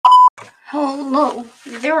Hello,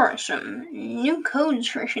 there are some new codes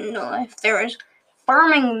for Shindo Life. There is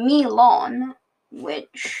Farming Me Lawn,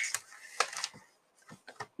 which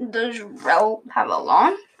does Rel have a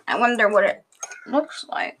lawn? I wonder what it looks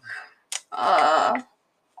like. Odd.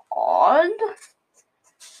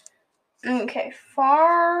 Okay,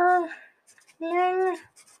 Farming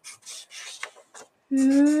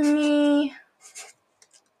Me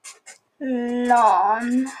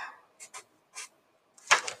Lawn.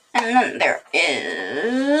 And then there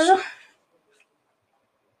is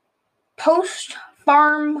Post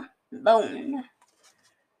Farm Loan.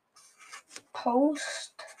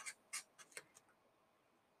 Post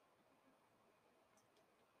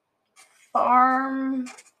Farm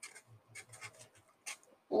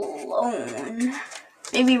Loan.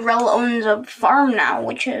 Maybe Rel owns a farm now,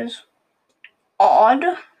 which is odd.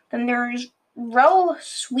 Then there's Rel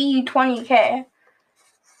Sweet 20k.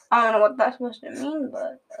 I don't know what that's supposed to mean,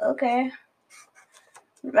 but okay.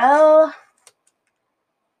 Rel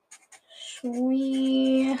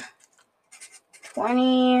Sweet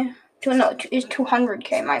 20. No, it's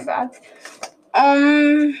 200k, my bad.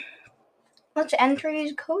 Let's enter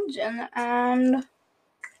these codes in and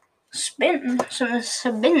spin some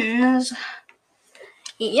spins.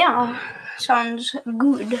 Yeah, sounds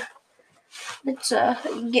good. Let's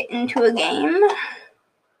get into a game.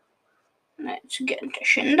 Let's get into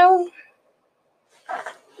Shindo.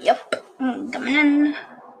 Yep, I'm coming in. I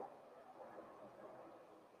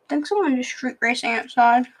think someone just street racing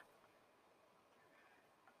outside.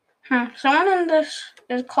 Someone in this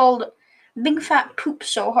is called Big Fat Poop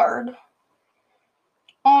So Hard.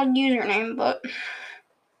 Odd username, but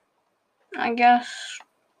I guess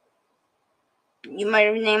you might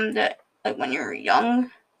have named it like when you were young.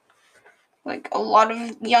 Like a lot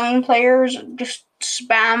of young players just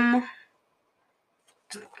spam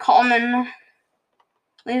common.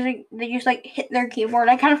 They just like hit their keyboard.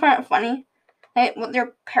 I kind of find it funny, like what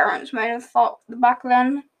their parents might have thought back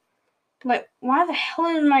then. Like, why the hell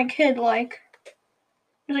is my kid like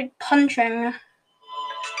punching?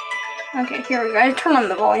 Okay, here we go. I turn on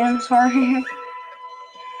the volume. Sorry.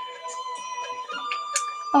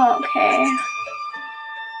 Okay.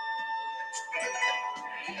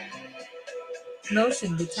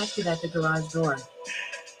 Motion detected at the garage door.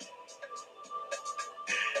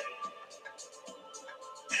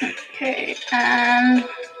 Okay, and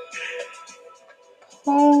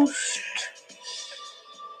post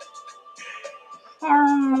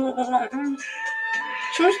farm.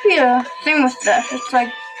 Seems to be a thing with this. It's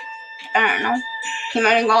like, I don't know. He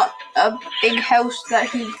might have got a big house that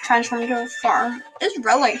he transformed into a farm. It's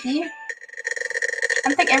relative.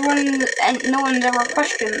 I think no one's ever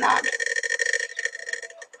questioned that.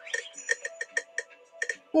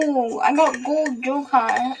 Ooh, I got gold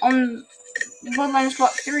Jokai on Bloodline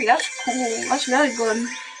slot 3. That's cool. That's really good.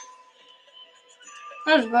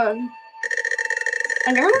 That's good.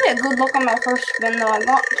 I didn't really get a good look on my first spin though. I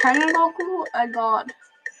got Ten Goku, I got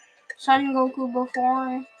Sun Goku before,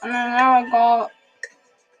 and then now I got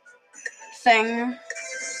Thing.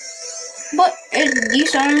 But it's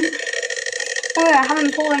decent. Oh yeah, I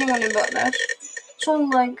haven't told anyone about this. So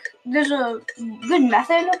like, there's a good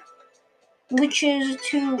method, which is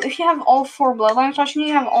to, if you have all 4 bloodlines, actually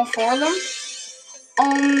you have all 4 of them.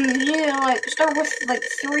 You like start with like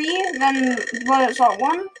 3, then blood slot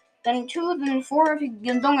 1, then 2, then 4. If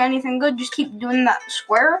you don't get anything good, just keep doing that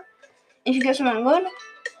square. If you get something good,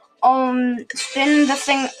 spin the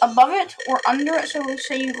thing above it or under it. So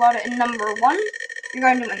say you got it in number 1, you're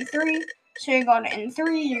gonna do it in 3. Say you got it in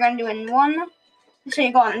 3, you're gonna do it in 1. Say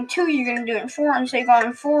you got it in 2, you're gonna do it in 4, and say you got it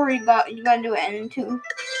in 4, you gotta do it in 2.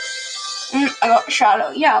 I got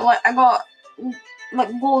Shadow. Yeah, like I got like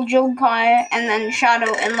Gold Jokai and then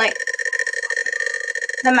Shadow in like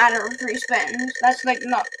the matter of 3 spins. That's like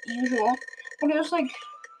not usual, but it was like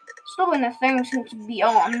still in a thing since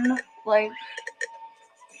beyond. Like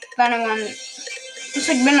anyone, it's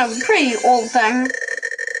like been a pretty old thing.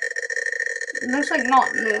 It's like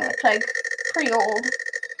not new. It's like pretty old.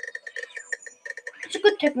 It's a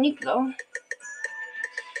good technique though.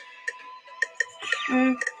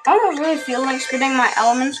 I don't really feel like spinning my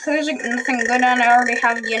elements because there's like nothing good and I already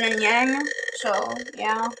have yin and yang. So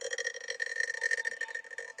yeah.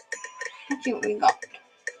 Let's see what we got.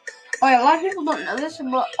 Oh yeah, a lot of people don't know this,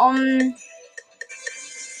 but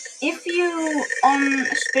if you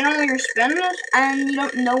spin all your spins and you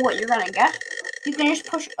don't know what you're gonna get, you can just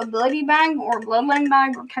push ability bag or bloodline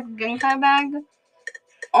bag or Genkai bag.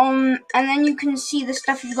 And then you can see the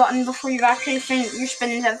stuff you've gotten before you've actually your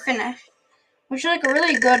spins have finished. Which is like a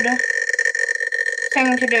really good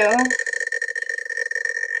thing to do.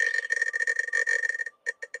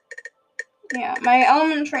 Yeah, my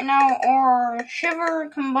elements right now are Shiver,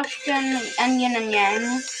 Combustion, and Yin and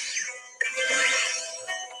Yang.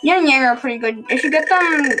 Yin and Yang are pretty good. If you get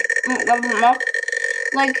them, level them up.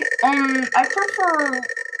 Like, I prefer,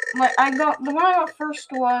 like, the one I got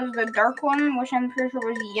first was the dark one, which I'm pretty sure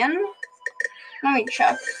was Yin. Let me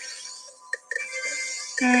check.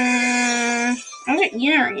 Was it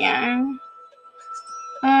Yin or Yang?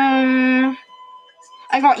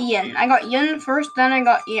 I got Yin. I got Yin first, then I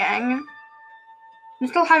got Yang. I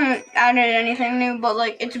still haven't added anything new, but,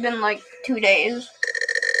 like, it's been, like, 2 days.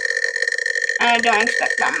 And I don't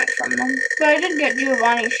expect that much from them. But I did get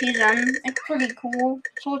Giovanni Shizen. It's pretty cool.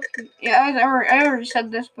 So, yeah, I already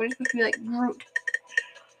said this, but it's supposed to be, like, Groot.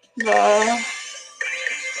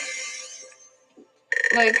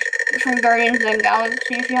 Like, from Guardians of the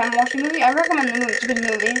Galaxy. If you haven't watched the movie, I recommend the movie. It's a good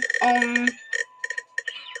movie.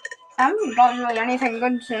 I haven't gotten really anything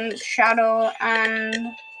good since Shadow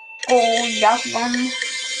and Gold Yakubon.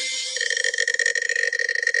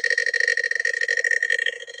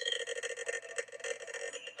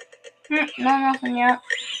 No, nothing yet.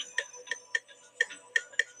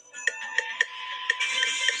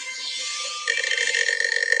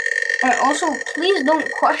 Also, please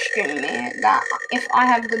don't question me that if I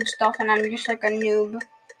have good stuff and I'm just like a noob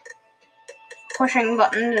pushing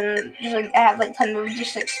buttons and just like I have like 10 moves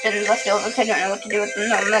just like spins left over because I don't know what to do with them.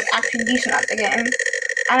 No, I'm like actually decent at the game.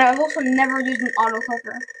 And I've also never used an auto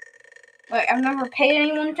clicker. Like, I've never paid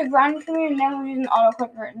anyone to grind for me and never used an auto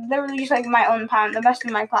clicker. They're just like my own time, the best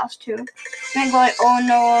in my class too. And they go like, oh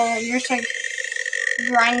no, you're just like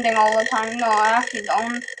grinding all the time. No, I actually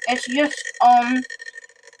don't. It's just,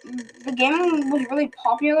 the game was really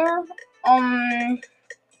popular,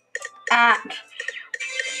 at,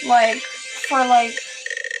 like, for, like,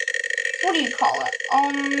 what do you call it?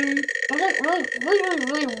 It was,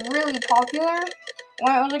 like, really popular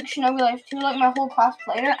when it was, like, Shinobi Life 2, like, my whole class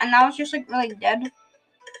played it, and now it's just, like, really dead.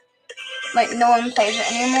 Like, no one plays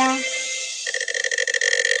it anymore.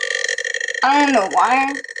 I don't know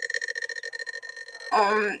why.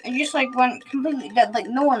 It just, like, went completely dead, like,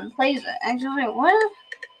 no one plays it, and it's just, like, what?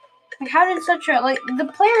 Like, how did such a, like, the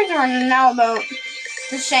players are now about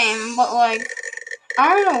the same, but, like, I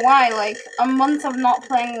don't know why, like, a month of not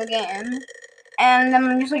playing the game, and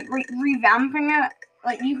then just, like, revamping it,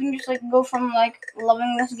 like, you can just, like, go from, like,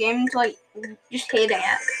 loving this game to, like, just hating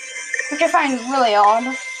it, which I find really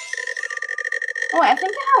odd. Oh, I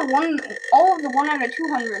think I have all of the 1 out of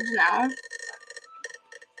 200s now.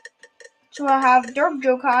 So I have Dark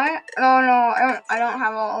Jokai. No, I don't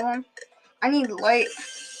have all of them. I need light.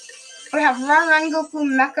 We have Rangoku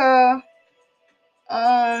Mecha.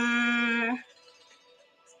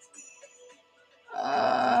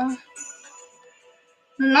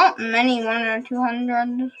 Not many 1 out of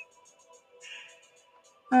 200s.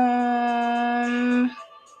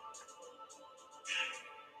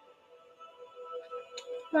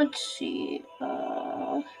 Let's see.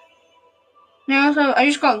 No, so I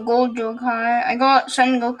just got Gold Jokai. I got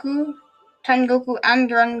Sengoku, Tengoku, and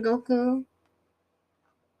Rengoku.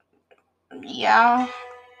 Yeah.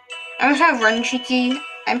 I also have Renchiki.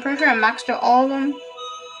 I'm pretty sure I maxed out all of them.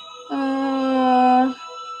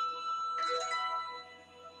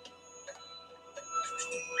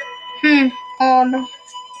 Odd.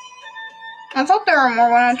 I thought there were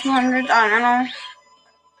more 1 out of 200s. I don't know.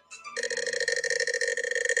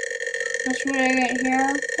 Let's see what I get here.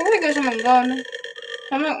 Hopefully I get something good.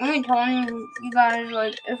 I'm not only telling you guys,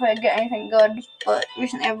 like, if I get anything good, but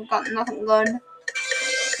recently I've gotten nothing good.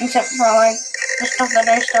 Except for, like, the stuff that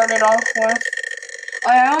I started off with.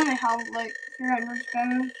 I only have, like, 300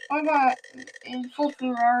 spins. I got a full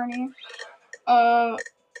free rarity.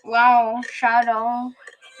 Wow, Shadow.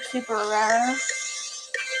 Super rare.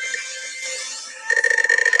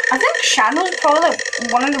 I think Shadow is probably, like,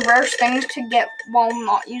 one of the rarest things to get while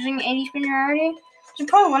not using 80 spin rarity. It's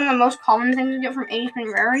probably one of the most common things to get from 80 spin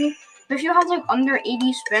rarity. But if you have, like, under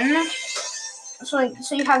 80 spin, so, like,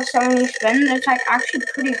 say you have 70 spin, it's, like, actually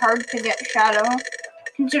pretty hard to get Shadow.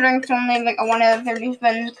 Considering it's only, like, a 1 out of 30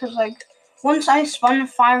 spins, because, like, once I spun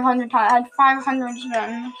 500 times, I had 500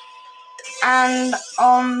 spins. And,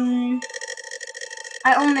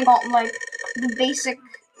 I only got, like, the basic,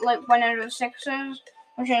 like, 1 out of 6s,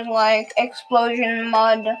 which is, like, Explosion,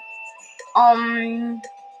 Mud,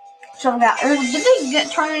 so that, or did they get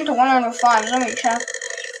turned into 1 out of 5s? Let me check.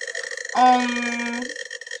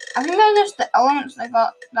 I think that's just the elements that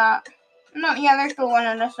got that. No, yeah, they're still 1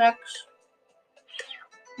 out of 6.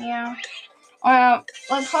 Yeah. Like,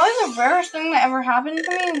 probably the rarest thing that ever happened to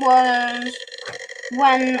me was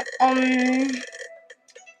when,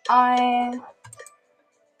 I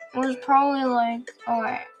was probably, like, oh,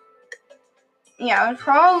 wait. Yeah, it's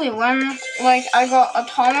probably when, like, I got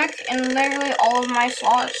Atomic in literally all of my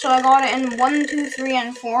slots. So I got it in 1, 2, 3,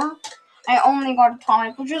 and 4. I only got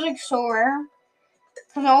Atomic, which is, like, so rare.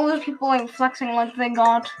 Because all those people, like, flexing, like, they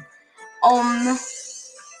got,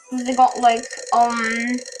 like,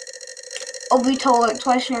 Obito, like,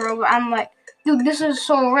 twice in a row. But I'm like, dude, this is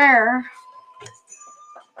so rare.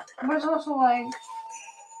 But it's also, like,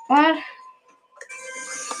 what?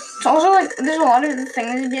 It's also, like, there's a lot of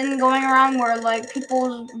things been going around where, like,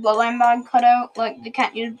 people's bloodline bag cut out. Like, they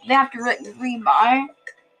have to, like, rebuy.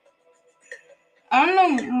 I don't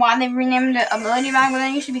know why they renamed it Ability Bag, but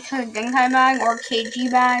then it used to be called Genkai Bag or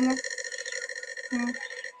KG Bag.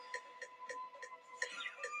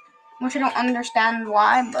 Which I don't understand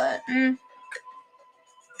why, but...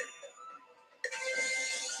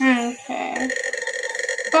 Okay.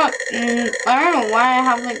 But, I don't know why I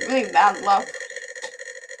have, like, really bad luck.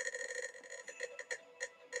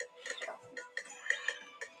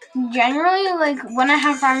 Generally, like, when I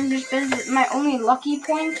have farming spins, my only lucky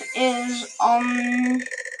point is,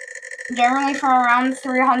 generally from around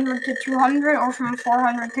 300 to 200, or from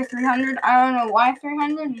 400 to 300. I don't know why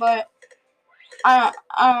 300, but I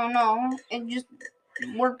don't know. It just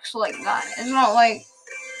works like that. It's not like,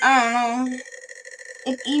 I don't know.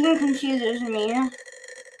 It even confuses me.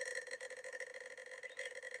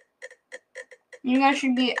 You guys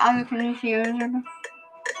should be as confused.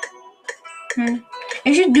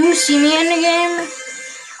 If you do see me in the game,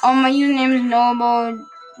 my username is Nobo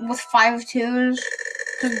with 5 2s.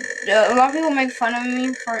 Cause a lot of people make fun of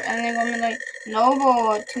me for, and they're gonna be like,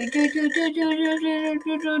 Nobo 2.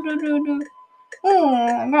 Oh,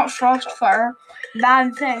 I got Frostfire.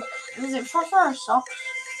 Bad thing. Is it Frostfire sucks?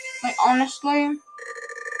 Like, honestly,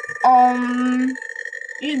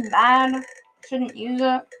 it's bad. Shouldn't use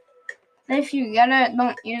it. If you get it,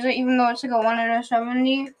 don't use it, even though it's like a 1 out of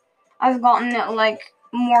 70. I've gotten it like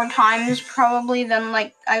more times probably than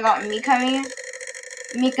like I got Mikami.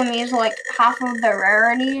 Mikami is like half of the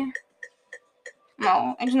rarity.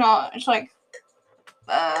 No, it's not. It's like,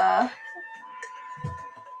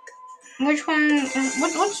 which one?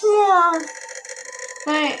 What's more?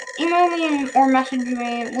 Like, email me or message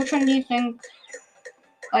me. Which one do you think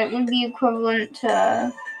like would be equivalent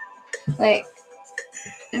to like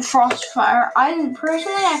Frostfire? I think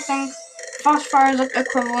Frostfire is like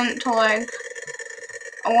equivalent to like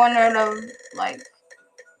a 1 out of like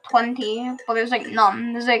 20, but there's like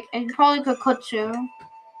none. There's like, it's probably Kokotsu.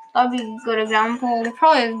 That'd be a good example. It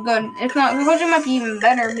probably is good. If not, Kokotsu might be even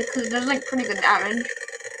better because there's like pretty good damage.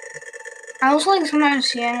 I also like sometimes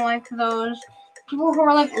seeing like those people who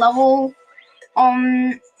are like level,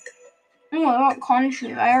 oh, I got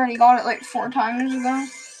Khonshu. I already got it like 4 times ago.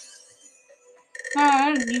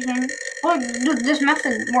 That's decent. Well, dude, this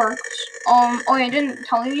method works. Oh, I didn't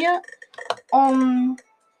tell you yet.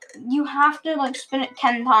 You have to like spin it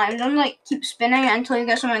 10 times. Don't like keep spinning it until you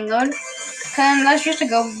get something good. Cause that's just a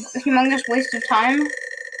humongous waste of time.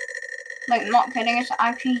 Like, not kidding, it's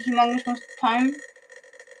actually humongous waste of time.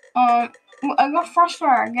 I got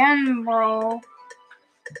Frostfire again, bro.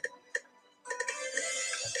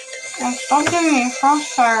 Like, stop giving me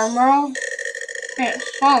Frostfire, bro. It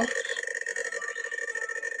sucks.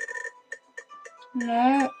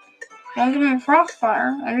 No, don't give me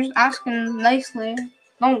Frostfire. I'm just asking nicely.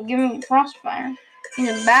 Don't give me Frostfire.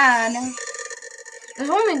 It's bad. It's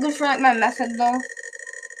only good for like my method though.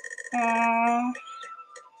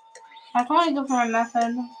 I'll probably go for my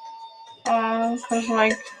method. Cause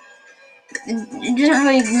like it doesn't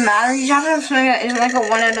really matter. You have to have something that is like a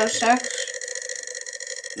 1 out of 6.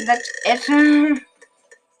 That's it.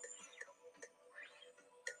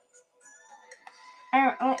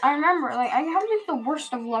 I remember, like, I have like the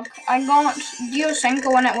worst of luck. I got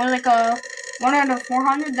Diosenko when it was like a 1 out of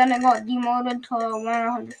 400, then it got demoted to 1 out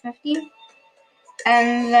of 150.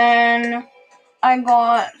 And then I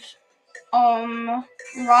got Ryan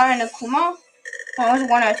Akuma when it was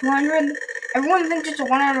 1 out of 200. Everyone thinks it's a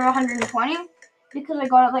 1 out of 120 because I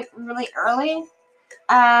got it like really early.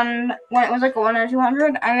 And when it was like a 1 out of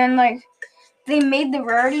 200, and then like they made the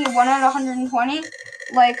rarity 1 out of 120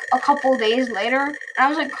 like a couple days later, and I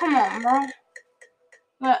was like, come on, bro.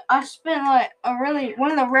 But I spent like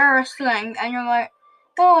one of the rarest things, and you're like,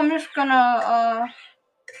 oh, I'm just gonna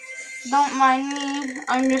don't mind me,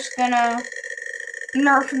 I'm just gonna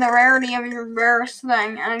nerf the rarity of your rarest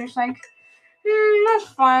thing, and I'm just like, that's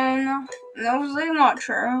fine. That was like not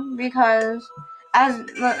true because not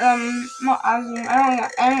Azim. I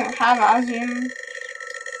don't have Azim.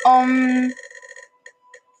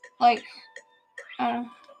 Like, I'm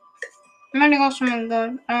gonna go something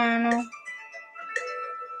good. I don't know.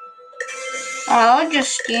 that was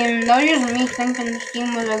just Steam. That was just me thinking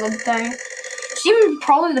Steam was a good thing. Steam is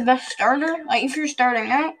probably the best starter. Like, if you're starting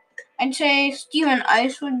out, I'd say Steam and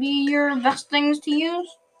Ice would be your best things to use.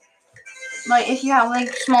 Like, if you have,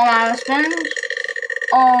 like, small amount of spins.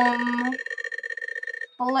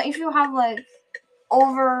 But, like, if you have, like,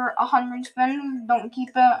 over 100 spins, don't keep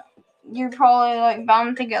it. You're probably, like,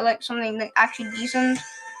 bound to get, like, something, like, actually decent.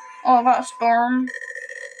 Oh, I got a storm.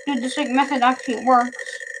 Dude, this, like, method actually works.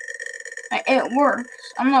 Like, it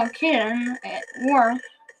works. I'm not kidding. It works.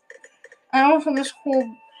 And also, this whole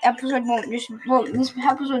episode won't just. Well, this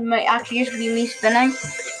episode might actually just be me spinning.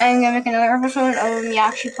 And I'm gonna make another episode of me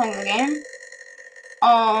actually playing the game.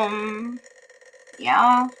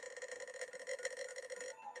 Yeah.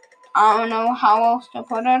 I don't know how else to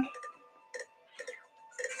put it.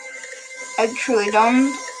 I truly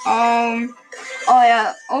don't. Oh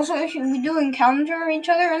yeah. Also, if we do encounter each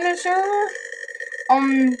other in the server,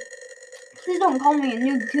 please don't call me a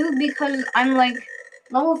noob too, because I'm like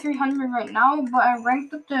level 300 right now, but I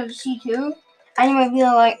ranked up to C2. And you might be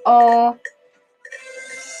like, oh,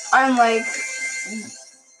 I'm like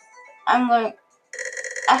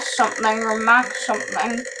S something or max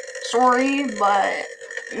something. Sorry, but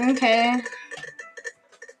okay.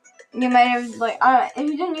 You might have, like, if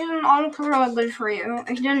you didn't use an autocover, that's good for you.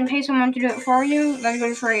 If you didn't pay someone to do it for you, that's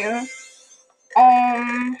good for you.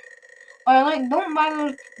 Or, like, don't buy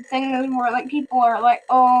those things where, like, people are like,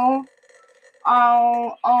 oh,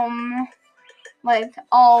 I'll, like,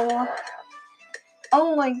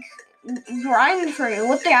 grind for you.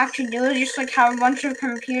 What they actually do is just, like, have a bunch of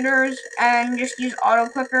computers and just use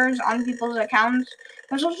auto-clickers on people's accounts.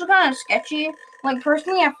 It's also kind of sketchy. Like,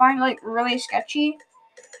 personally, I find, like, really sketchy.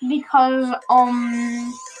 Because,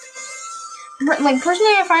 like,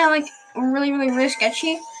 personally, I find it, like, really, really, really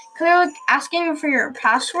sketchy. Because they're, like, asking for your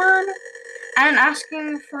password and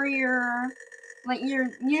asking for your, like, your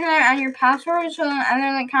username and your password. So, and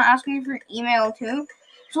then, like, kind of asking you for your email, too.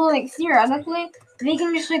 So, like, theoretically, they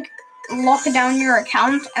can just, like, lock down your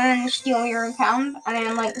account and then steal your account and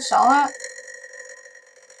then, like, sell it.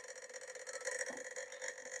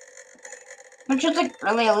 Which is, like,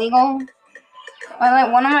 really illegal. But,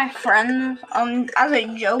 like, one of my friends, as a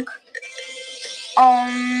joke,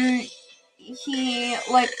 he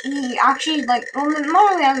actually, like, well,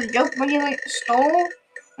 not really as a joke, but he, like, stole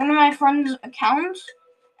one of my friend's accounts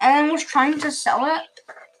and then was trying to sell it.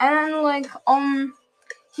 And then, like,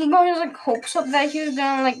 he got his, like, hopes up that he was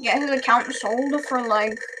gonna, like, get his account sold for,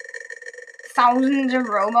 like, thousands of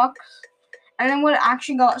Robux. And then what it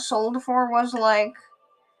actually got sold for was, like,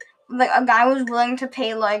 a guy was willing to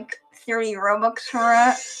pay, like, 30 Robux for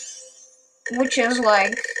it, which is,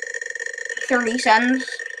 like, 30 cents.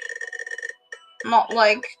 Not,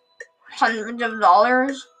 like, hundreds of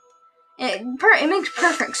dollars. It makes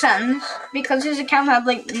perfect sense, because his account had,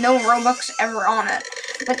 like, no Robux ever on it.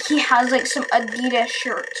 Like, he has, like, some Adidas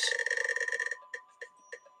shirts.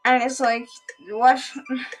 And it's like, what?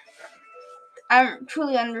 I don't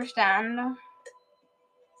truly understand.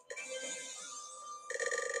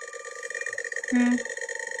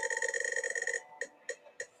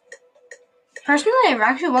 Personally, I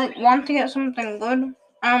actually, like, want to get something good.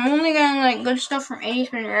 I'm only getting, like, good stuff from 80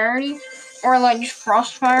 spin rarity, or, like, just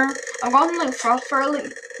Frostfire. I've gotten, like, Frostfire,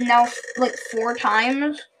 like, now, like, 4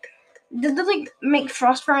 times. Did they, like, make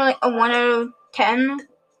Frostfire, like, a 1 out of 10?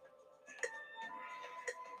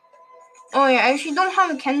 Oh yeah, if you don't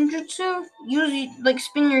have a Kenjutsu, like,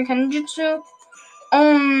 spin your Kenjutsu.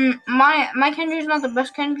 My Kenjutsu is not the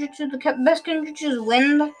best Kenjutsu. The best Kenjutsu is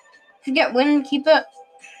Wind. If you get Wind, keep it.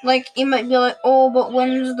 Like, you might be like, oh, but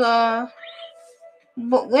Wind is the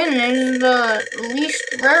least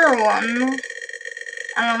rare one.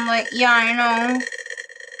 And I'm like, yeah, I know.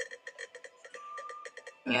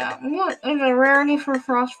 Yeah, what is a rarity for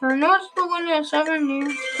Frostfire? No, it's the one at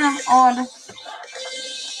 70. Odd.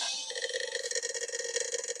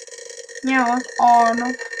 Yeah, it's odd.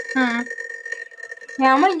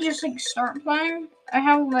 Yeah, I might just, like, start playing. I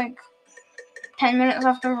have, like, 10 minutes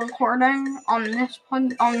left of recording on this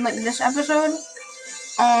episode.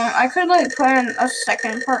 I could, like, put in a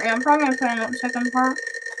second part. Yeah, I'm probably gonna put in a second part.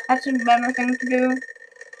 That's a better thing to do.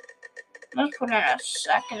 Let's put in a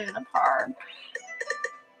second part.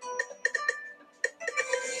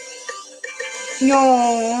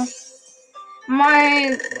 Yo,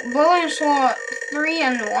 my Bully Slot 3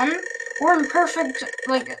 and 1 were in perfect,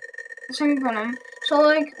 like, synchronum. So,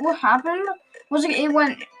 like, what happened was, like, it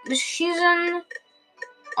went season,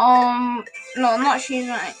 no, not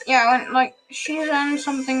season, yeah, it went, like, season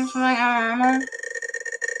something, I don't know.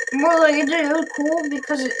 But, like, it was cool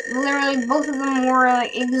because literally both of them were,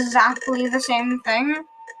 like, exactly the same thing.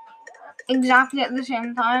 exactly at the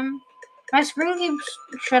same time. My screen keeps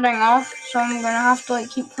shutting off, so I'm gonna have to like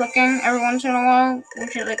keep clicking every once in a while,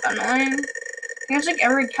 which is like annoying. I think it's like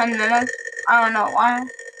every 10 minutes. I don't know why.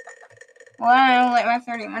 Well, I know like my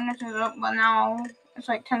 30 minutes is up, but now it's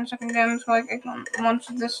like 10 seconds in, so like I can, once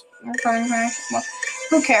this recording finishes, well,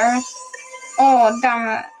 who cares? Oh, damn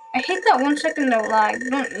it. I hate that 1 second of lag,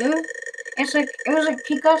 don't you? It's like, it was like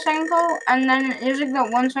Pika Senko, and then there's like that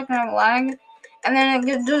 1 second of lag, and then it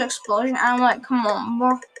gets this explosion, and I'm like, come on,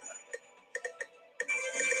 bro.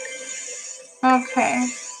 Okay.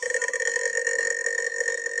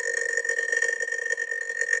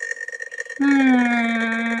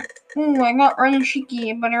 Ooh, I got Ren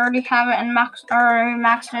Shiki, but I already have it and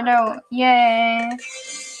maxed it out. Yay.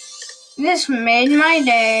 This made my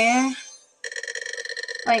day.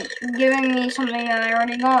 Like, giving me something that I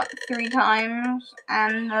already got 3 times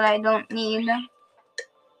and that I don't need.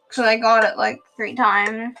 Because I got it like 3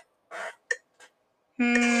 times.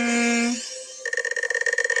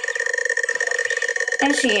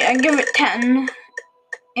 Let's see, I give it 10.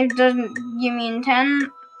 If it doesn't give me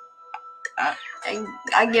 10,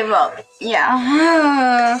 I give up.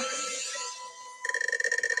 Yeah.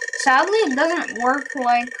 Sadly, it doesn't work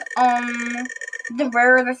like, the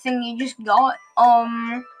rarer the thing you just got,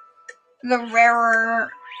 the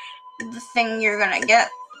rarer the thing you're gonna get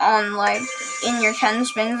on, like, in your 10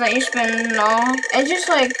 spins that you spin. No, it's just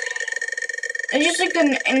like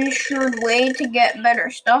an insured way to get better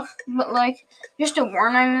stuff, but, like, just a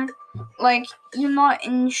warning, like, you're not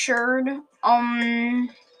insured,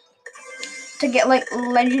 to get, like,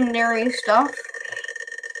 legendary stuff.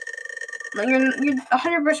 Like, you're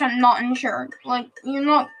 100% not insured. Like, you're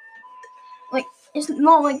not, like, it's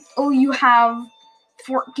not like, oh, you have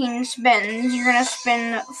 14 spins, you're gonna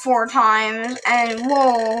spin 4 times, and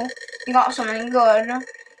whoa, you got something good.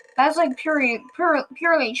 That's like purely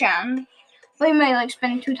chance. But you may like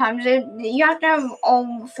spin 2 times. You have to have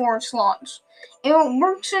all 4 slots. It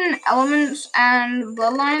works in elements and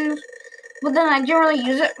bloodlines, but then I generally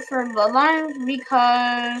use it for bloodlines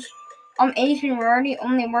because 83 rarity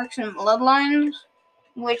only works in bloodlines,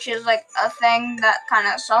 which is like a thing that kind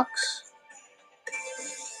of sucks.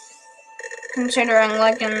 Considering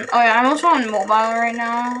like oh yeah, I'm also on mobile right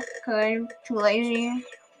now because I'm too lazy.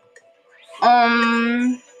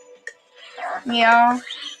 Yeah.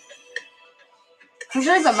 Which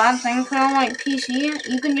is like a bad thing because on like PC,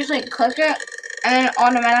 you can just like click it and then it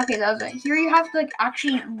automatically does it. Here you have to like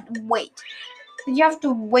actually wait. You have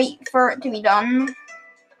to wait for it to be done,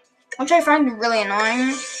 which I find really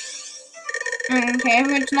annoying. Okay, if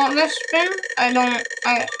it's not this spin, I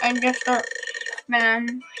just start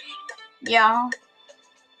spinning. Yeah.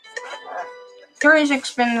 36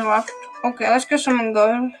 spins left. Okay, let's get something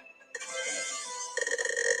good.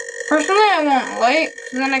 Personally, I want light,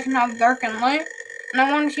 so then I can have dark and light. And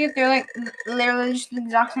I want to see if they're like literally just the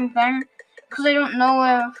exact same thing. Because I don't know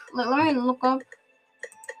if. Like, let me look up.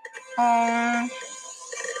 Let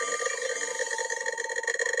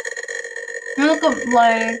me look up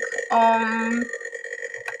like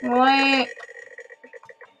light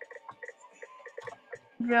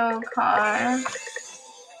Jokai.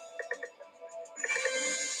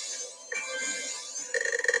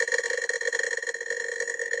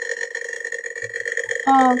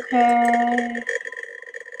 Okay.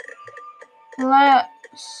 Let's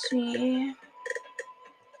see.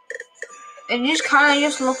 It just kind of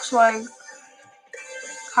just looks like.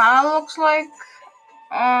 Kind of looks like.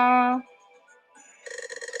 Kind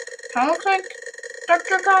of looks like Dark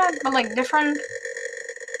Jokai, but like different.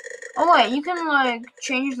 Oh wait, you can like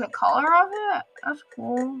change the color of it? That's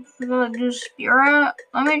cool. You can like do spirit.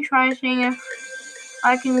 Let me try seeing if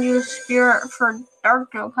I can use spirit for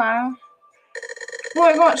Dark Jokai. Oh,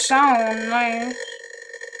 I got sound, nice.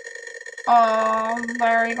 But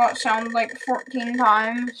I already got sound like 14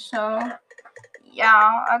 times, so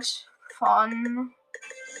yeah, that's fun.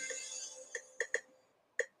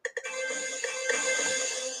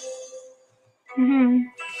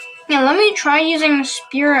 Yeah, let me try using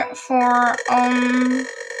spirit for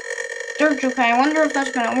Dark Jokai. I wonder if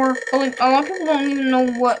that's gonna work. But like a lot of people don't even know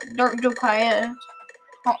what Dark Jokai is.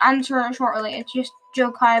 I'll answer it shortly. It's just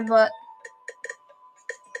Jokai, but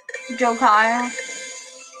Jokai.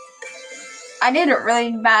 I did a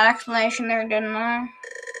really bad explanation there, didn't I?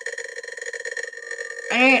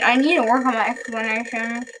 I need to work on my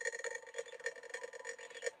explanation.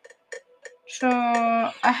 So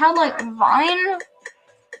I had like Vine.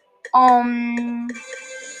 I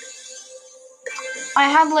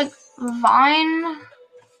had like Vine,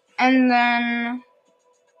 and then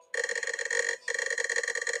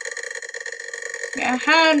yeah, I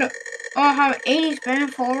had Oh, I have 80 spin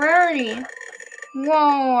full rarity.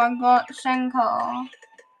 Whoa, I got Senko.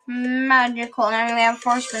 Magical, and I only have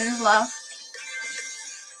 4 spins left.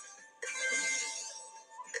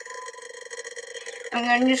 I'm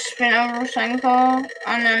gonna just spin over Senko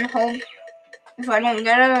and then hope if I don't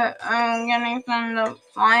get it, I don't get anything, that's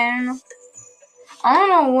fine. I don't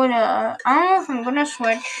know if I'm gonna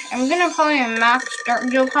switch. I'm gonna probably max Dark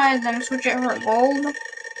Jokai, then switch it for gold.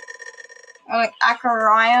 Or like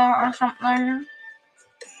Akuraya or something.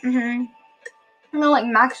 I'm gonna like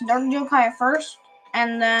max Dark Jokai first,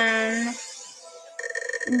 and then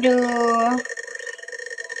do.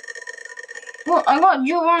 Well, I got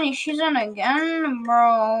Giovanni Shizen again,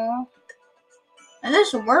 bro. And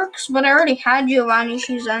this works, but I already had Giovanni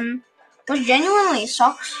Shizen, which genuinely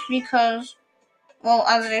sucks because, well,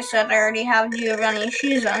 as I said, I already have Giovanni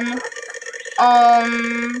Shizen. I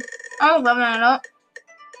was leveling it up.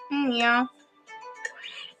 Yeah.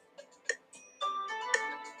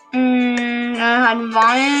 I had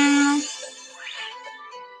Vine.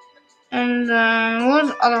 And then, what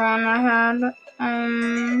was the other one I had?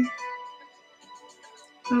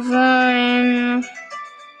 Vine.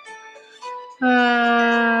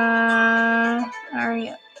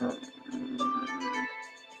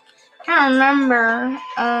 Can't remember.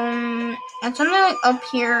 It's something like up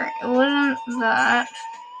here. It wasn't that.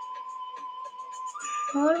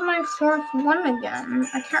 What was my 4th one again?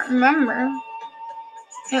 I can't remember.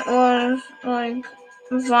 It was like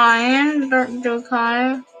Vine, Dark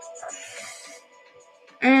Jokai.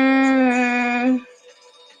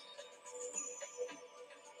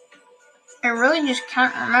 I really just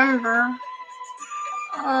can't remember.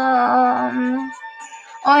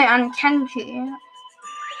 Oh yeah, and Kenji.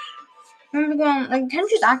 Like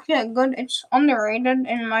Kenji's actually good. It's underrated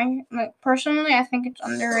in my personally. I think it's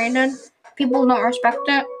underrated. People don't respect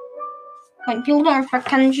it. Like people don't respect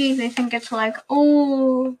Kenji. They think it's like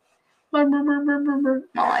oh, blah, blah, blah, blah, blah, blah.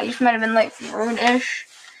 No, I just might have been like rude-ish.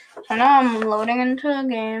 So now I'm loading into a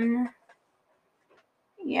game.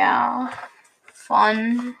 Yeah,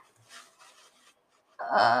 fun.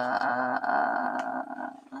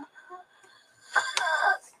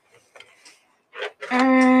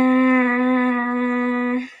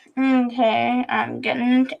 Okay, I'm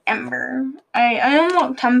getting into Ember. I don't know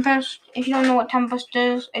what Tempest. If you don't know what Tempest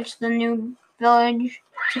is, it's the new village.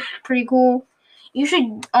 It's pretty cool. You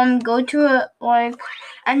should go to it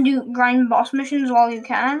and grind boss missions while you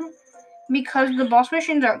can, because the boss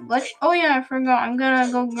missions are glitched. Oh yeah, I forgot. I'm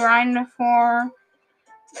gonna go grind for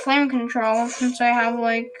flame control since I have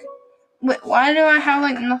wait, why do I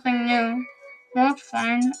have nothing new? Well, that's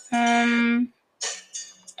fine.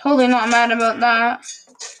 Totally not mad about that.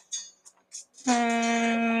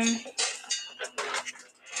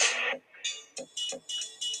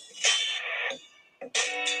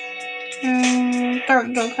 Dark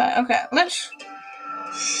Jokai. Okay, let's.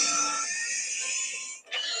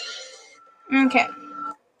 Okay.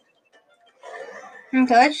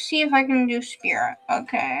 Okay, let's see if I can do Spirit.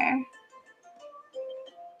 Okay.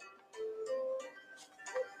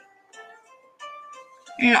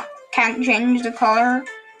 No, can't change the color.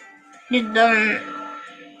 Just doesn't.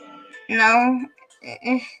 No.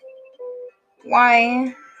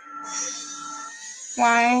 Why?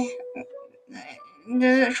 Why?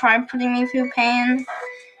 Does it try putting me through pain?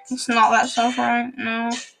 It's not that suffering. No,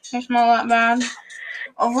 it's not that bad.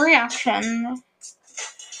 Overreaction.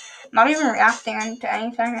 Not even reacting to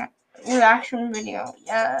anything. Reaction video.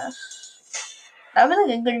 Yes. That was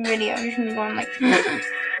a good video. Just me going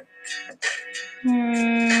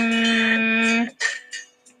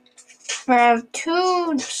I have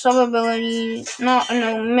 2 sub abilities.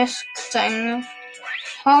 Missed thing.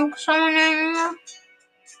 Hog summoning.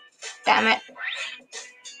 Damn it.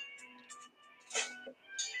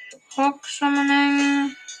 Hawk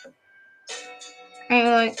summoning.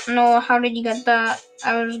 No, how did you get that?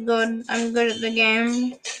 I was good. I'm good at the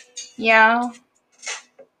game. Yeah.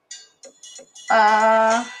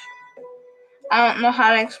 I don't know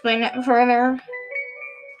how to explain it further.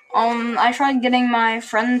 I tried getting my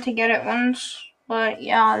friend to get it once, but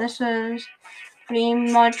yeah, this is pretty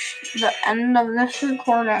much the end of this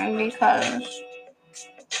recording because,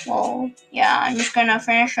 well, yeah, I'm just gonna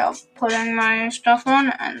finish up putting my stuff on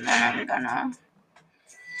and then I'm gonna.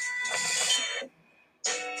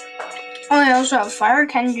 Oh, I also have Fire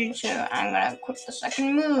Kenjutsu. I'm gonna equip the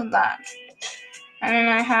second move of that. And then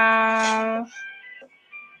I have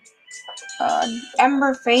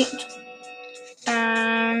Ember Fate.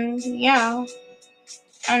 And yeah.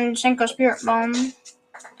 And Senko Spirit Bomb.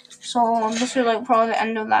 So this is probably the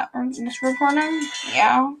end of this recording.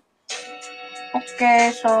 Yeah.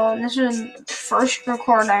 Okay, so this is the first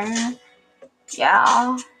recording.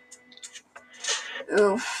 Yeah.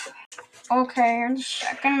 Oof. Okay, the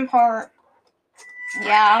second part.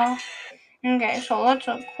 Yeah. Okay, so let's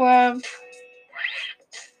equip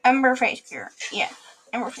Ember Face Gear. Yeah,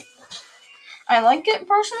 Ember Face. I like it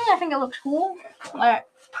personally. I think it looks cool. Like,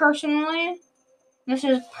 personally. This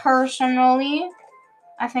is personally.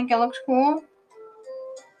 I think it looks cool.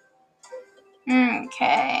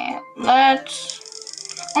 Okay, let's...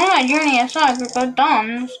 On my journey, I saw a group of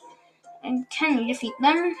Dons. Can you defeat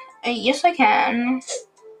them? Yes, I can.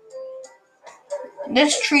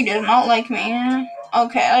 This tree does not like me.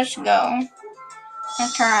 Okay, let's go.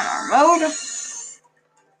 Let's turn on our mode.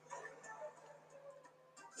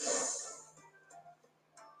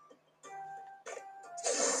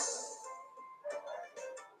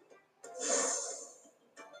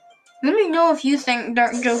 Let me know if you think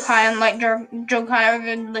Dark Jokai and Light Jokai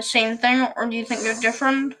are the same thing, or do you think they're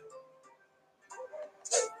different?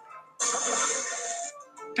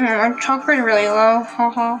 My chakra is really low,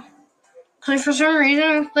 haha. Cause for some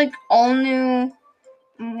reason, with like all new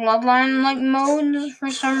bloodline like modes, for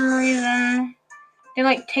some reason, they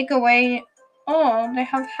like take away. Oh, they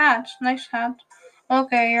have hats. Nice hat.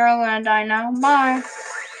 Okay, you're all gonna die now. Bye.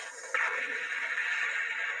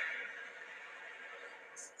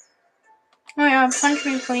 Oh yeah, punch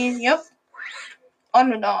me please. Yep.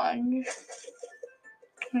 Auto dodge.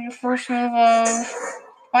 Your first move of...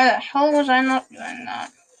 Why the hell was I not doing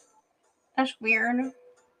that? That's weird.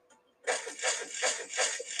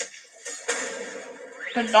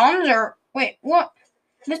 The Dons are... Wait, what?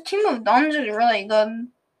 This team of Dons is really good.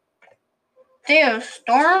 They have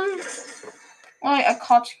Storm, like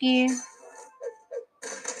Akatsuki.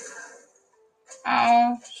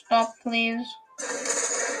 Ow, stop please.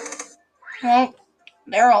 Well,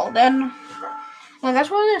 they're all dead. Well, that's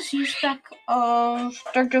why the C-Stack of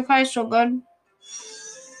Dark Jokai is so good.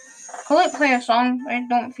 Could I play a song? I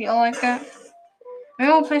don't feel like it.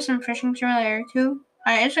 Maybe we'll play some Fishing Simulator too.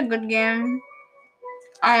 It's a good game.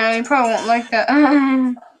 I know, you probably won't like that.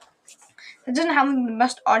 It doesn't have the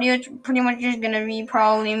best audio. It's pretty much just gonna be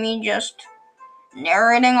probably me just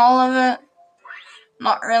narrating all of it.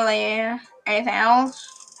 Not really anything else.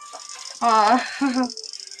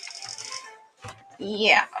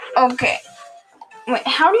 Yeah. Okay. Wait,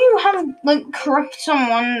 how do you have like corrupt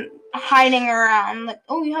someone hiding around? Like,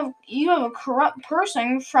 oh, you have a corrupt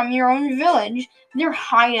person from your own village. They're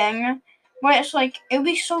hiding. But it's like it'd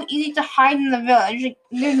be so easy to hide in the village. Like,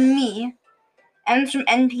 there's me and some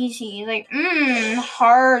NPCs. Like,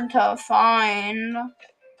 hard to find.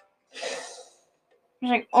 It's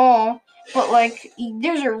like, oh, but like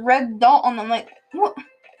there's a red dot on them. Like, what?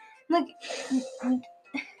 Like,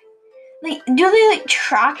 do they like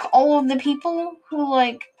track all of the people who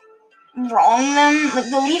like wrong them? Like,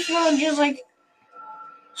 the Leaf Village is like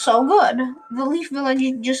so good. The Leaf Village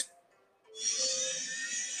is just...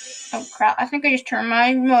 Oh crap! I think I just turned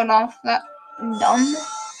my mode off. That dumb.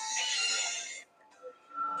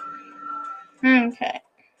 Okay.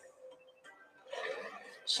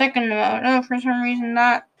 Second mode. Oh, for some reason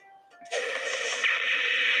that...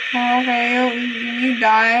 Oh, okay, you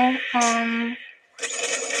die.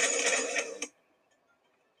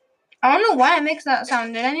 I don't know why it makes that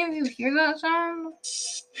sound. Did any of you hear that sound?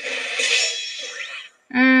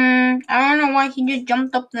 I don't know why he just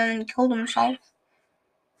jumped up then and killed himself.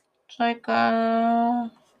 It's like a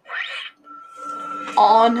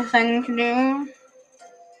odd thing to do.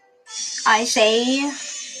 I say.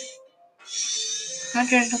 Let's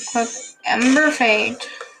just equip Ember Fate.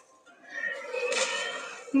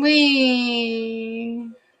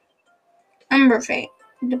 Ember Fate.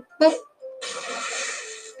 Boop.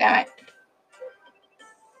 Damn it.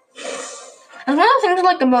 And one of the things I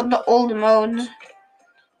like about the old modes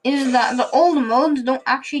is that the old modes don't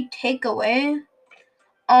actually take away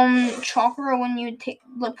chakra when you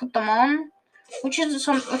put them on, which is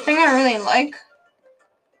a thing I really like.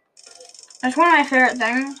 That's one of my favorite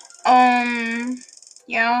things.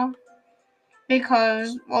 Yeah,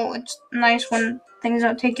 because well, it's nice when things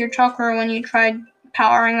don't take your chakra when you try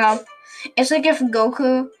powering up. It's like if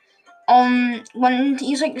Goku when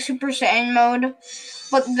he's like Super Saiyan mode,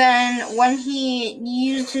 but then when he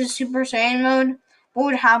used his Super Saiyan mode, what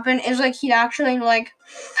would happen is like he'd actually like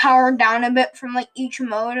power down a bit from like each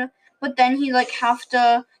mode, but then he'd like have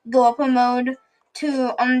to go up a mode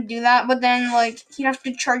to do that, but then like he'd have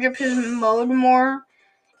to charge up his mode more.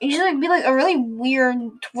 It used to like be like a really weird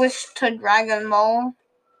twist to Dragon Ball.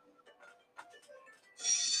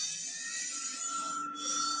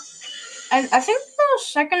 I think the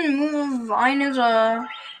second move of Vine is a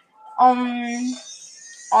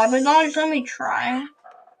auto dodge. Let me try.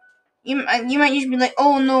 You might just be like,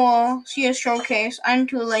 oh no, see a showcase. I'm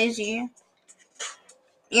too lazy.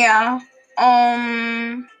 Yeah.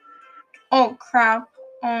 Oh crap.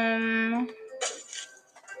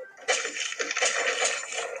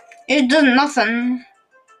 It does nothing.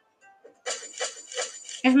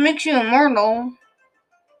 It makes you immortal.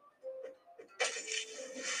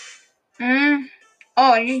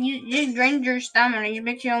 Oh, it just drains your stamina. It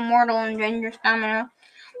makes you immortal and drains your stamina.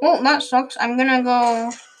 Well, that sucks. I'm gonna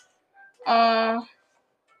go,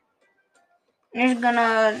 just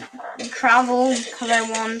gonna travel because I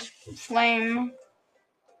want flame.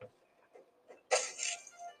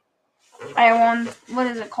 I want, what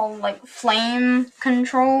is it called? Like, flame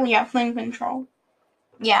control? Yeah, flame control.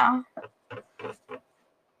 Yeah.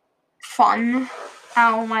 Fun.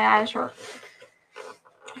 Ow, my eyes hurt.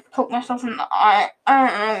 Poke myself in the eye. I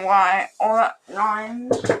don't know why. All that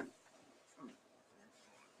rhymes.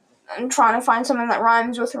 I'm trying to find something that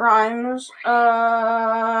rhymes with rhymes.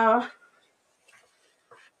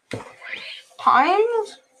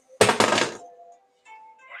 Times?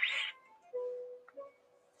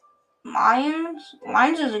 Limes?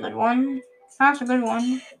 Limes is a good one. That's a good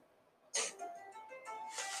one.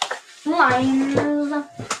 Limes.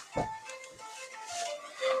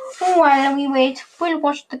 While we wait, we'll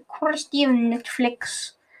watch the quality of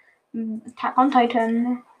Netflix. Attack on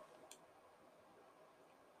Titan.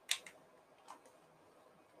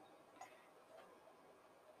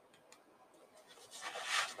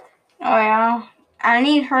 Oh yeah.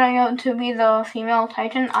 Annie turning out to be the female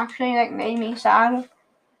Titan actually like made me sad.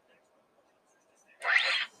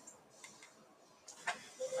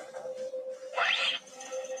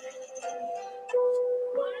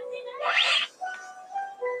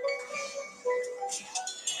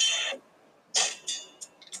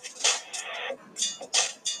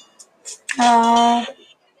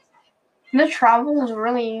 The travel is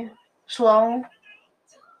really slow.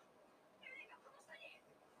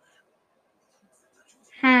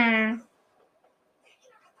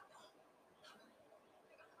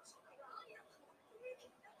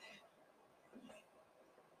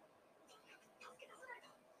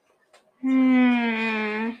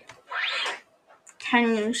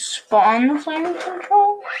 Can you spawn the flame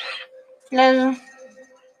control?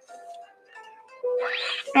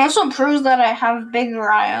 It also proves that I have big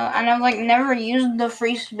Ryo, and I've like never used the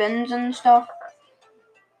free spins and stuff.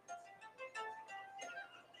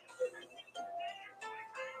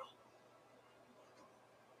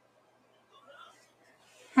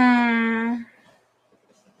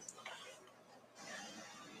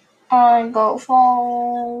 I go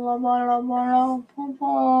fall.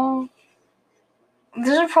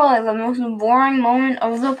 This is probably the most boring moment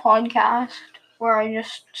of the podcast where I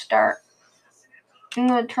just start. I'm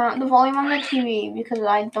gonna turn up the volume on the TV because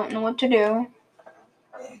I don't know what to do.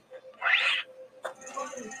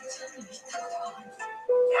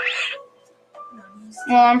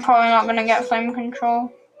 Well, I'm probably not gonna get flame control.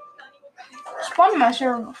 Spawned my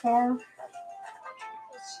server before.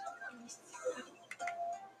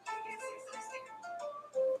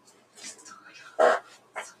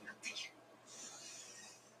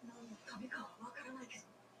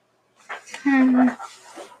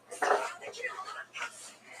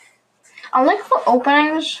 I like the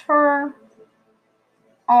openings for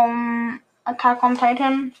Attack on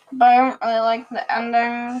Titan, but I don't really like the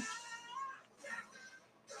ending.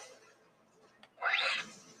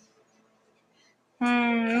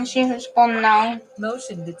 Let's see if it's spawned now.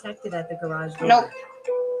 Motion detected at the garage door. Nope.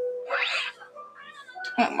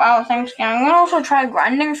 Wow, thanks again. I'm gonna also try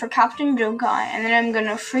grinding for Captain Jokai, and then I'm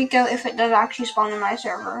gonna freak out if it does actually spawn on my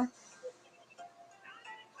server.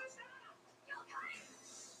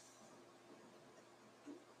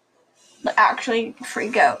 Like, actually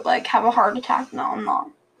freak out, like have a heart attack. No, I'm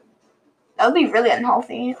not. That would be really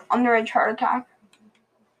unhealthy. Underage heart attack.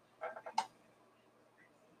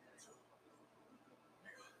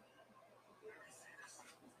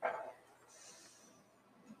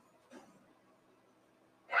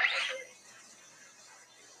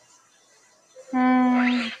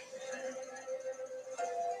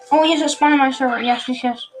 Oh, yes, it's spawned on my server. Yes.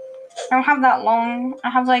 I don't have that long.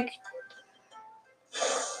 I have like...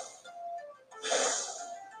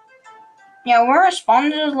 Yeah, where it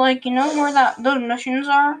spawns is like, you know where those missions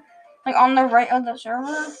are? Like on the right of the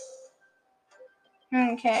server?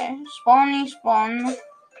 Okay, spawn. It spawns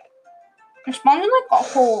in like a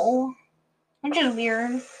hole, which is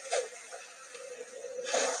weird.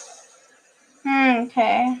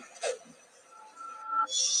 Okay.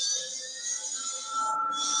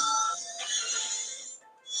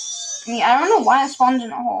 Yeah, I don't know why it spawns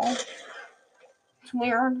in a hole. It's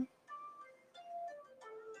weird.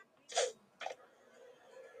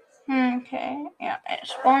 Okay, yeah, it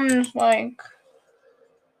spawns like.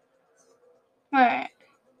 Wait.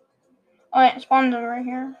 Oh, it spawns over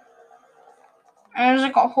here. And there's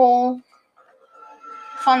like a whole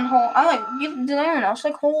fun hole. I like. Did anyone else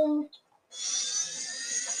like hole?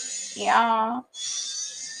 Yeah.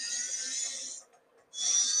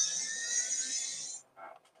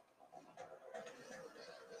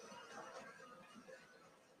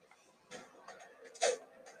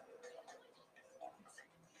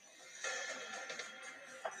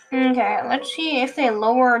 Okay, let's see if they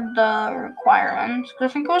lowered the requirements.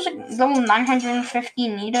 Because I think it was like level 950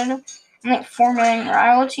 needed. And like 4 million.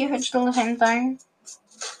 Right, let's see if it's still the same thing.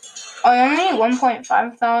 Oh, you only need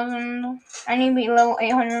 1.5 thousand. I need to be level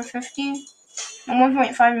 850. And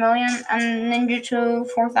 1.5 million. And Ninjutsu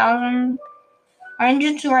 4,000.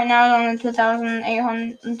 Ninjutsu right now is only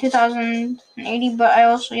 2,800, 2,080. But I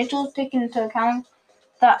also, you have to take into account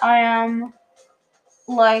that I am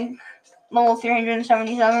like level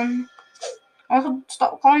 377. Also,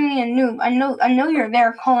 stop calling me a noob. I know you're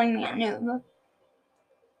there calling me a noob.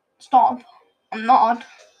 Stop. I'm not.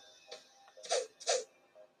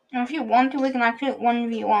 And if you want to, we can actually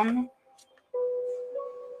 1v1.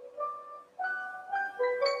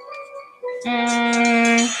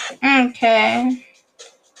 Okay.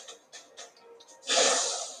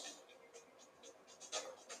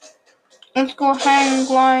 Let's go hang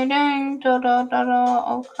gliding. Da da da da.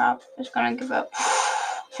 Oh crap. It's gonna give up.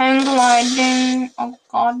 Hang gliding. Oh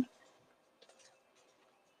god.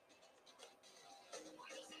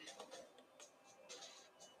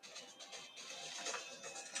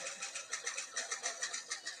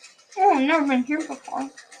 Oh, I've never been here before.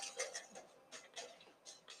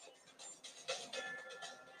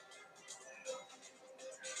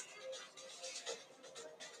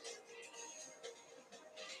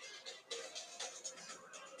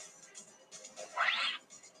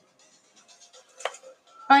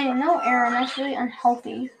 I know, Aaron. That's really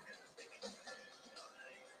unhealthy.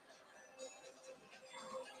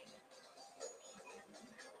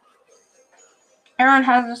 Aaron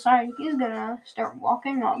has decided he's gonna start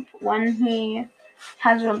walking up when he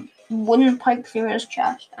has a wooden pipe through his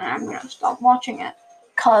chest, and I'm gonna stop watching it.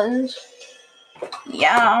 'Cause,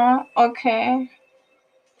 yeah, okay.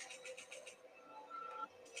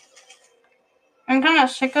 I'm kinda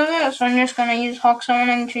sick of it, so I'm just gonna use Hawk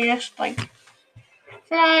Summoning to just, like,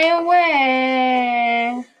 fly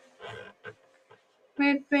away.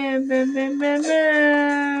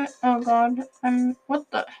 Oh god,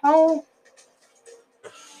 what the hell?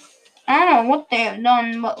 I don't know what they have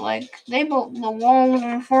done, but, like, they built the walls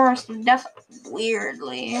and Forest of Death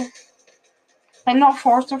weirdly. Like, not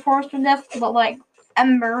Forest of Death, but, like,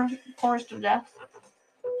 Ember Forest of Death.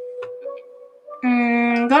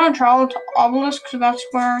 Gonna travel to Obelisk, because that's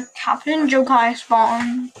where Captain Jokai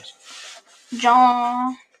spawns.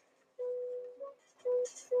 Jaw.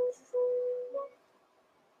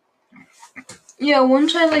 Yeah,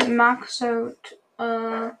 once I, like, max out,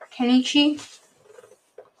 Kenichi,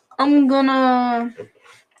 I'm gonna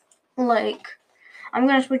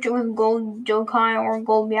switch it with Gold Jokai or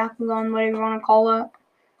Gold Byakugan, whatever you want to call it.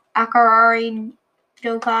 Akarari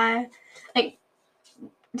Jokai. Like,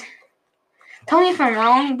 tell me if I'm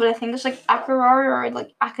wrong, but I think it's like Akarari or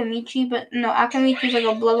like Akamichi, but no, Akamichi's like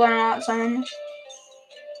a bloodline not summon.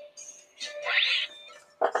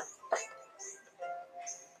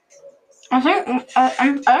 I think I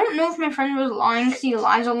don't know if my friend was lying because he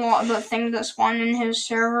lies a lot about things that spawn in his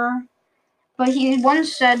server, but he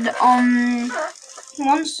once said that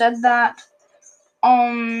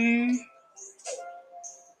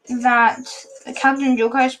Captain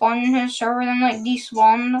Jokai spawned in his server, then like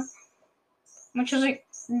despawned, which is like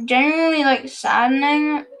genuinely like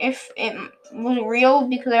saddening if it was real,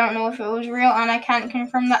 because I don't know if it was real and I can't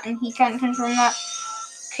confirm that and he can't confirm that.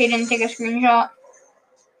 Okay, didn't take a screenshot.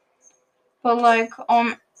 But like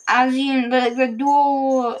Azim, the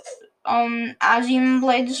dual Azim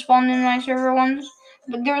blades spawned in my server once.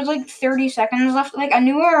 But there was like 30 seconds left. Like I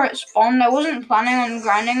knew where it spawned. I wasn't planning on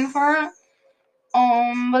grinding for it.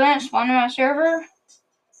 But then it spawned in my server.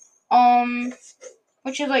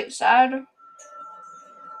 Which is like sad.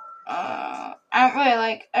 I don't really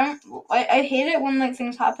like. I hate it when like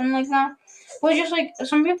things happen like that. But just like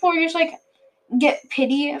some people are just like get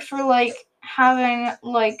pity for like having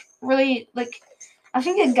like really like. I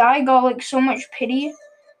think a guy got like so much pity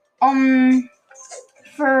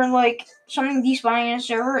for like something despawning in a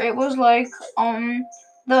server. It was like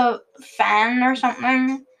the fan or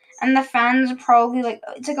something, and the fan's probably like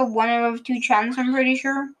it's like a 1 out of 2 chance. I'm pretty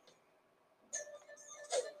sure.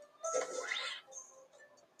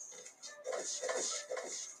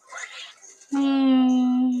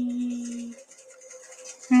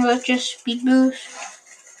 Let's just speed boost.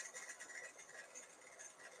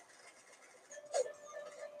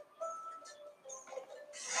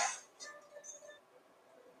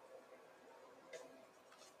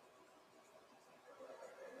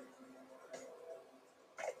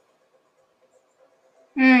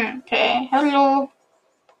 Okay, hello.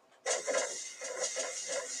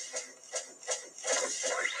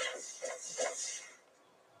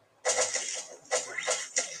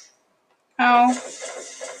 Ow.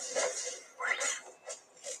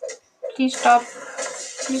 Please stop.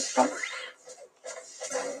 Please stop.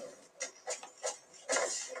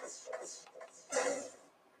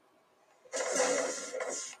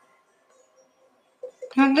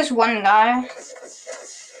 Like this one guy.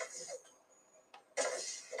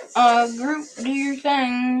 Group, do your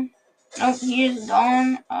thing. Nope, he is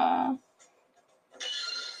gone.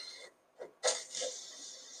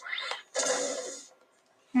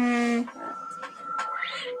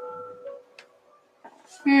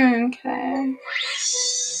 Okay.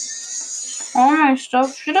 All my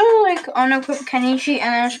stuff. Should I like unequip Kenichi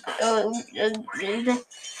and then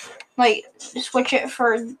like switch it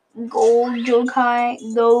for gold Jokai?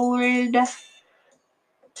 Gold.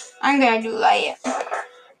 I'm gonna do that.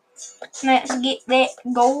 Let's get that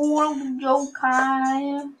gold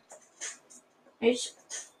Jokai. It's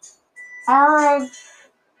Arahakuri.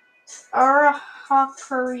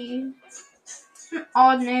 An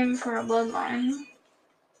odd name for a bloodline.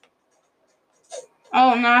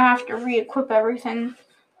 Oh, now I have to re-equip everything.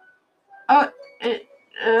 Oh, it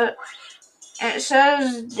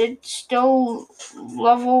says it's still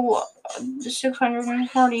level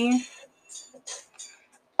 640.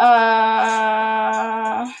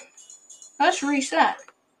 Let's reset.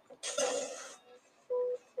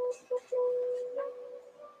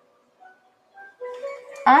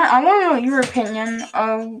 I want to know your opinion.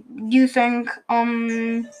 Do you think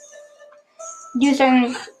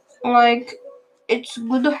like it's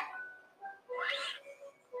good?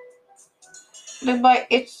 But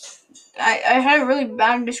I had a really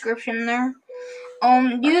bad description there.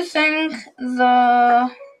 Do you think the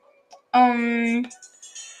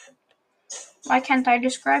why can't I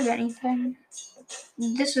describe anything?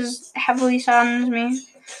 This is heavily saddens me.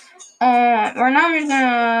 Right now I'm just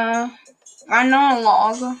gonna grind on a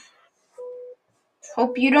log.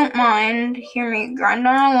 Hope you don't mind. Hear me grind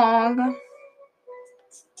on a log.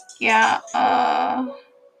 Yeah,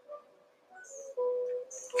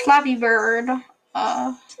 Flappy Bird.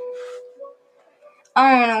 I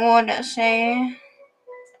don't know what to say.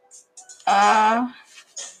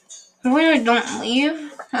 Really don't leave.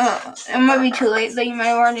 It might be too late that you might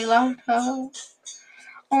have already left.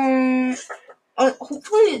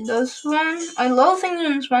 Hopefully it does spawn. I love things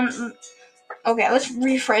when spawn. Okay, let's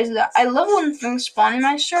rephrase that. I love when things spawn in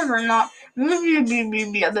my server, not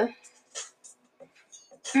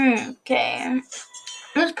Okay.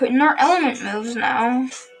 Let's put in our element moves now.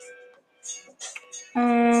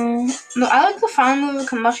 But I like the final move of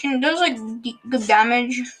combustion. It does like good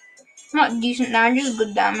damage. Not decent damage, just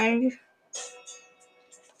good damage.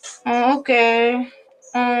 Okay.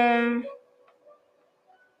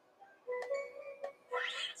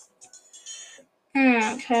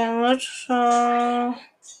 Okay, let's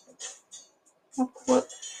equip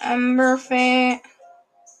Ember Fate.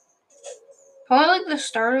 Probably like the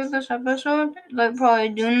start of this episode, like probably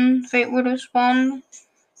Dune Fate would have spawned.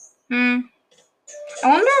 I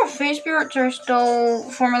wonder if Fate Spirits are still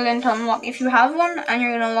 4 million to unlock. If you have one and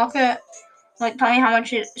you're gonna unlock it, like tell me how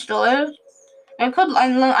much it still is. I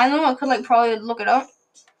know I could like probably look it up.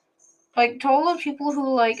 Like to all the people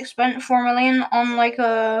who like spent 4 million on like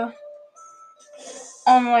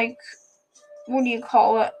what do you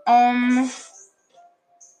call it?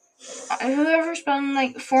 Whoever spent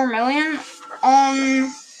like 4 million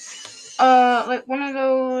on like one of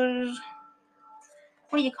those,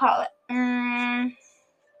 what do you call it?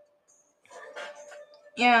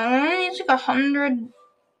 Yeah, then it's like 100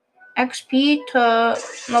 XP to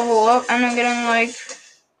level up, and I'm getting like,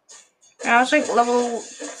 yeah, it's like level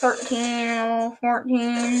 13, level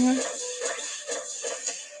 14.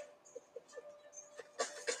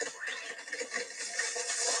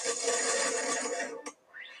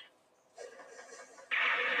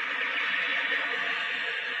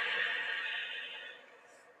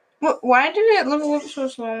 Why did it level up so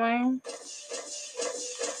slowly?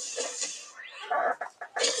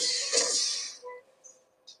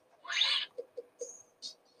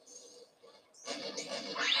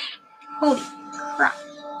 Holy crap.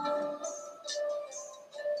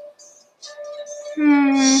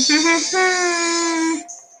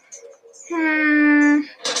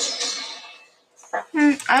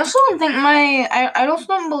 I also don't think I also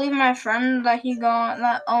don't believe my friend that he got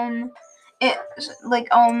that it's like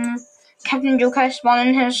Captain Jokai spawned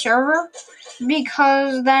in his server,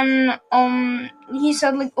 because then he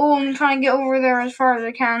said like, oh, I'm trying to get over there as far as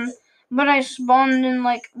I can, but I spawned in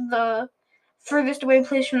like the furthest away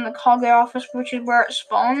place from the Kage office, which is where it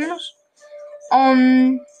spawns.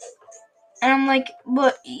 And I'm like,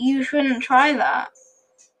 but you shouldn't try that.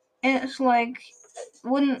 It's like,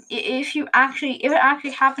 wouldn't if it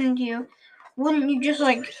actually happened to you, wouldn't you just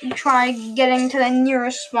like try getting to the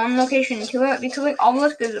nearest spawn location to it? Because like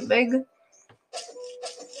Obelisk is big.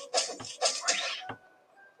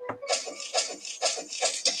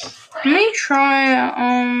 Let me try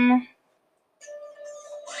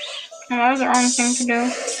that was the wrong thing to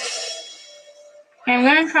do. Okay, I'm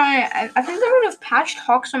gonna try. I think they would have patched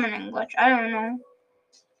Hawk Summon English. I don't know.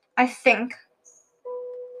 I think.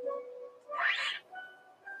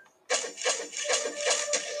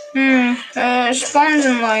 It spawns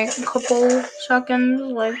in like a couple seconds.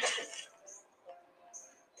 Like,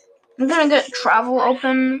 I'm gonna get travel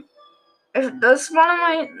open. If it does spawn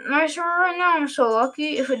on my server right now, I'm so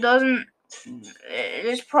lucky. If it doesn't,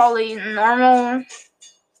 it's probably normal.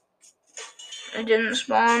 It didn't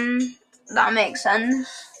spawn. That makes sense.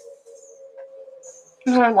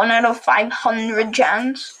 It's like 1 out of 500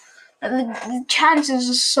 chance. The chance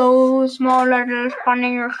is so small that it's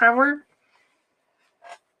spawning your server.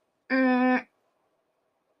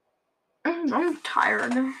 I'm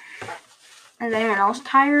tired. Is anyone else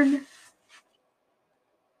tired?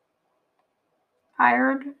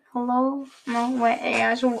 Tired? Hello? No, wait,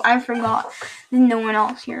 yeah, so I forgot. There's no one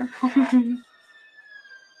else here.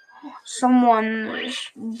 Someone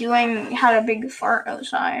had a big fart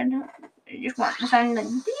outside. I just want to sound like,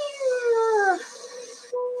 just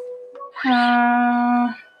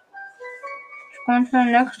going to the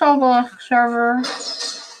next Obelisk server.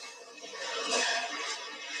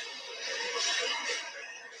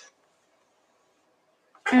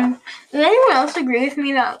 Does anyone else agree with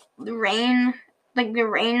me that the rain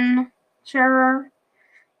server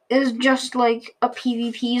is just like a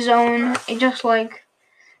PvP zone? It just like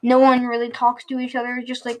no one really talks to each other. It's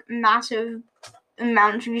just like massive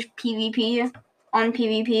amounts of PvP on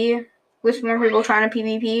PvP with more people trying to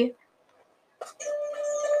PvP.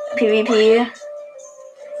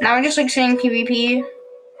 Now I'm just like saying PvP.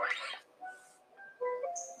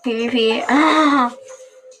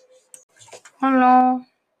 Hello.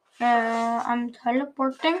 I'm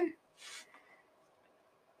teleporting.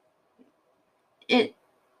 It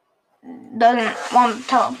doesn't want to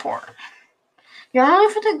teleport. Generally,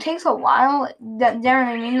 if it takes a while, that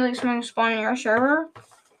generally means like something spawn in your server.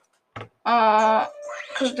 Cause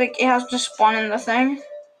like it has to spawn in the thing.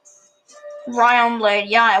 Ryon Blade,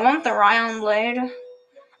 yeah, I want the Ryon Blade. I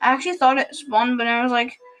actually thought it spawned, but I was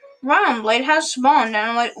like, Ryon Blade has spawned, and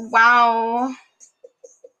I'm like, wow.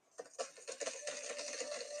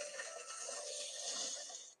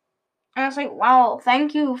 And I was like, wow,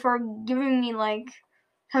 thank you for giving me like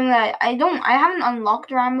something that I haven't unlocked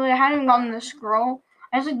the Ryon Blade. I haven't gotten the scroll.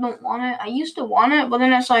 I just like don't want it. I used to want it, but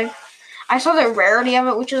then it's like I saw the rarity of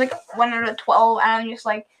it, which is like 1 out of 12, and I'm just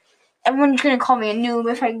like, everyone's gonna call me a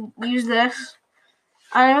noob if I use this.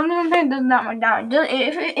 I don't even think it does that much damage.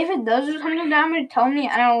 If it does do something damage, tell me,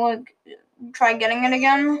 and I'll like try getting it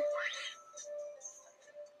again.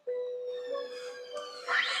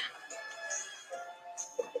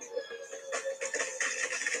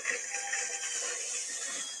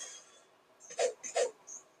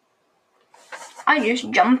 I just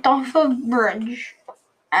jumped off a bridge,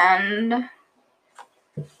 and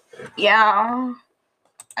yeah,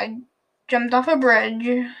 I jumped off a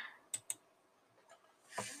bridge.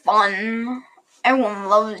 Fun. Everyone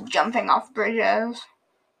loves jumping off bridges.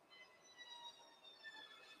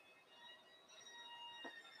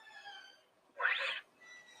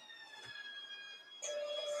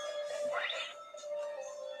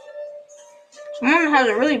 Someone has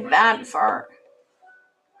a really bad fart.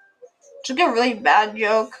 It's like a really bad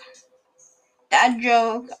joke. Dad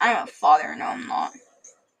joke. I'm a father. No, I'm not.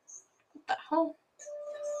 What the hell?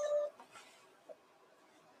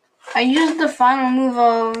 I used the final move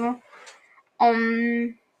of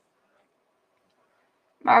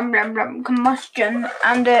combustion,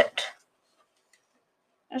 and it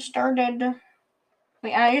started.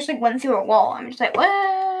 Wait, and I just like went through a wall. I'm just like,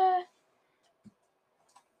 what?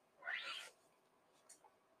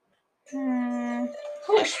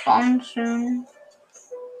 It'll spawn soon.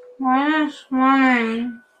 Why is it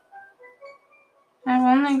spawning? I've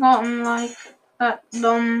only gotten like that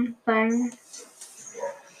dumb thing.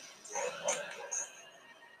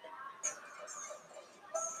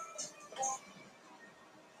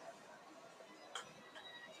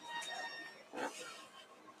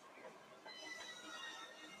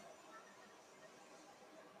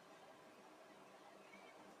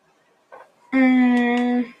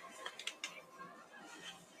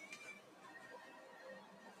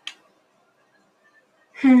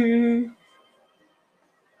 Hmm.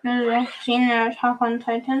 There's a scene in Attack on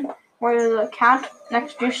Titan where there's a cat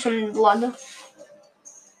next to some blood.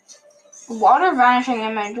 Water vanishing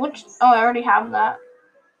image. Which? Oh, I already have that.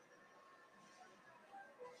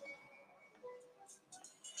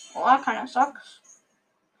 Well, that kind of sucks.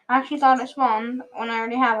 I actually thought it spawned when I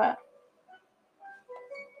already have it.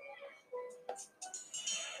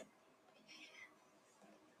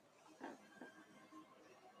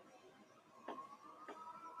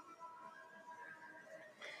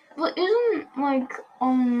 But isn't like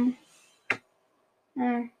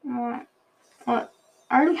what?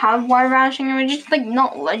 I already have water vanishing image. It's like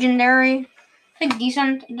not legendary. It's like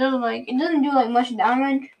decent. It doesn't do like much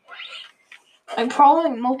damage. Like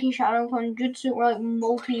probably like multi shadow clone jutsu or like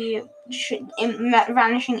multi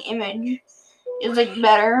vanishing image is like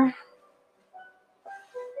better.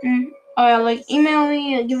 Like email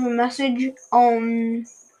me, give a message.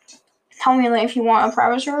 Tell me like if you want a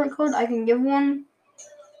private server code, I can give one.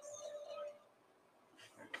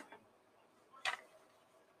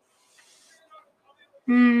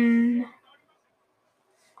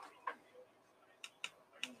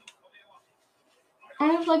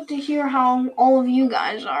 I would like to hear how all of you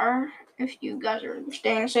guys are. If you guys are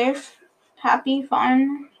staying safe, happy,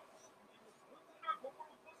 fine.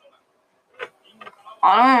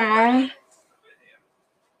 I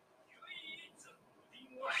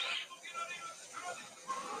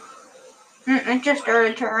don't know. It just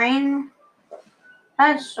started to rain.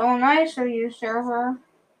 That's so nice of you, server.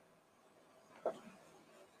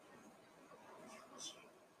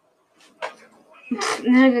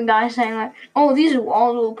 There's a guy saying like, "Oh, these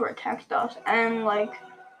walls will protect us," and like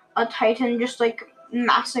a Titan just like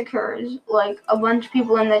massacres like a bunch of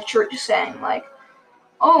people in the church, saying like,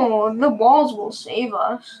 "Oh, the walls will save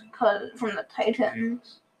us from the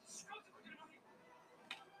Titans."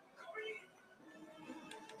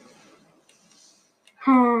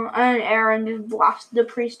 And Aaron just blasts the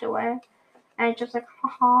priest away, and it's just like,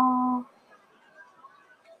 haha.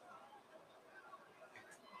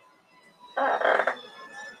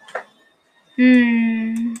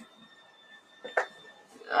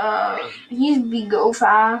 He's be go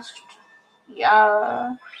fast.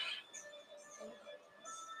 Yeah.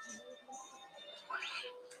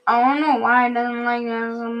 I don't know why it doesn't like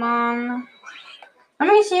Azamon. Let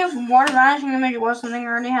me see if water vanishing image was something I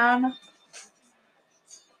already had.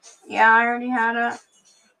 Yeah, I already had it.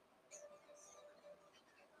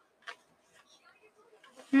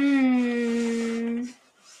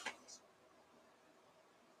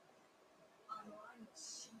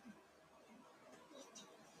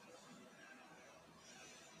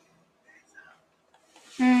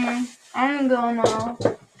 I'm gonna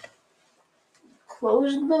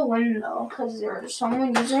close the window because there's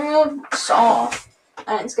someone using a saw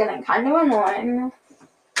and it's getting kind of annoying.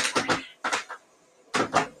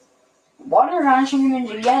 Water vanishing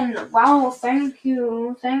image again. Wow, thank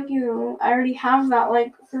you. Thank you. I already have that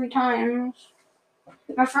like 3 times.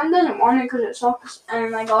 My friend doesn't want it because it sucks,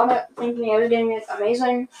 and I got it thinking I was getting it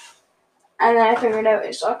amazing, and then I figured out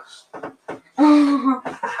it sucks.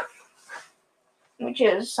 Which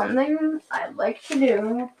is something I'd like to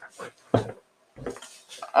do.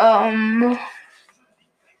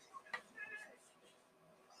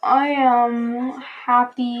 I am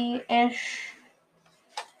happy-ish.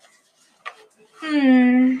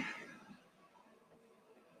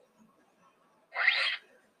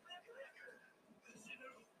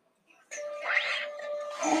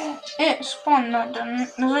 It spawned that didn't.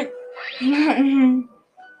 It was like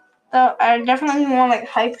I definitely want like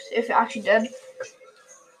hyped if it actually did.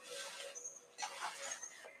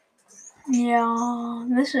 Yeah,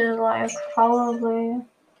 this is like probably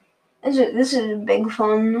this is big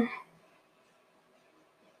fun.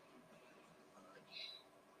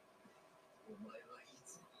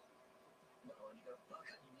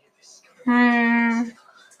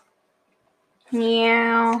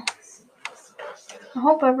 Yeah. I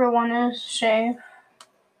hope everyone is safe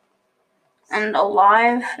and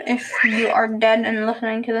alive. If you are dead and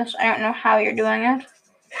listening to this, I don't know how you're doing it.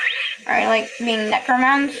 Are you like being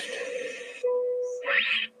necromanced?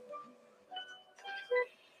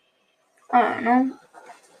 I don't know.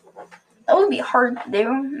 That would be hard to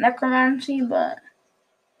do, necromancy, but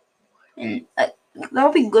that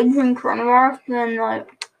would be good during coronavirus. Then like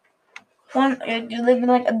you live in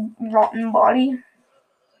like a rotten body.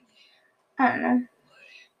 I don't know.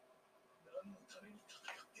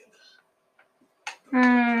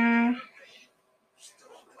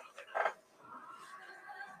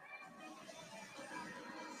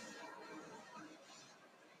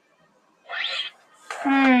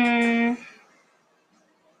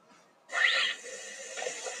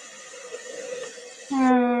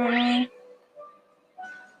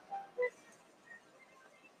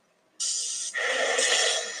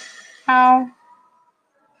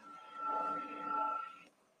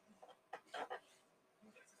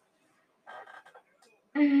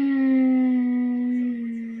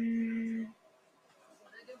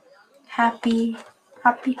 Happy.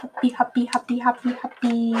 Happy, happy, happy, happy, happy,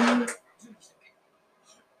 happy.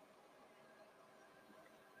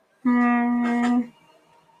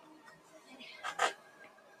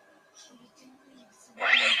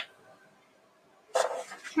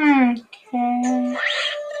 Okay.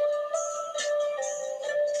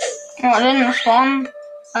 Oh, it didn't respond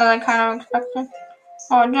as I kind of expected.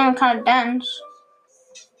 Oh, it's doing kind of dense.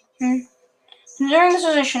 Considering this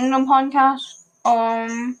is a Shindo podcast,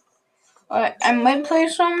 I might play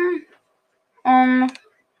some, I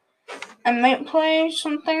might play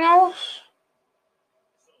something else,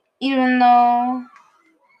 even though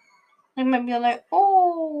they might be like,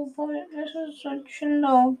 oh, but this is a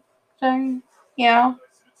Shindo thing. Yeah.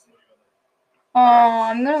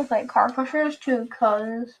 I'm gonna play Car Pushers too,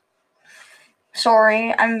 cause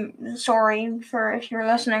I'm sorry for if you're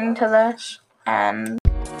listening to this, and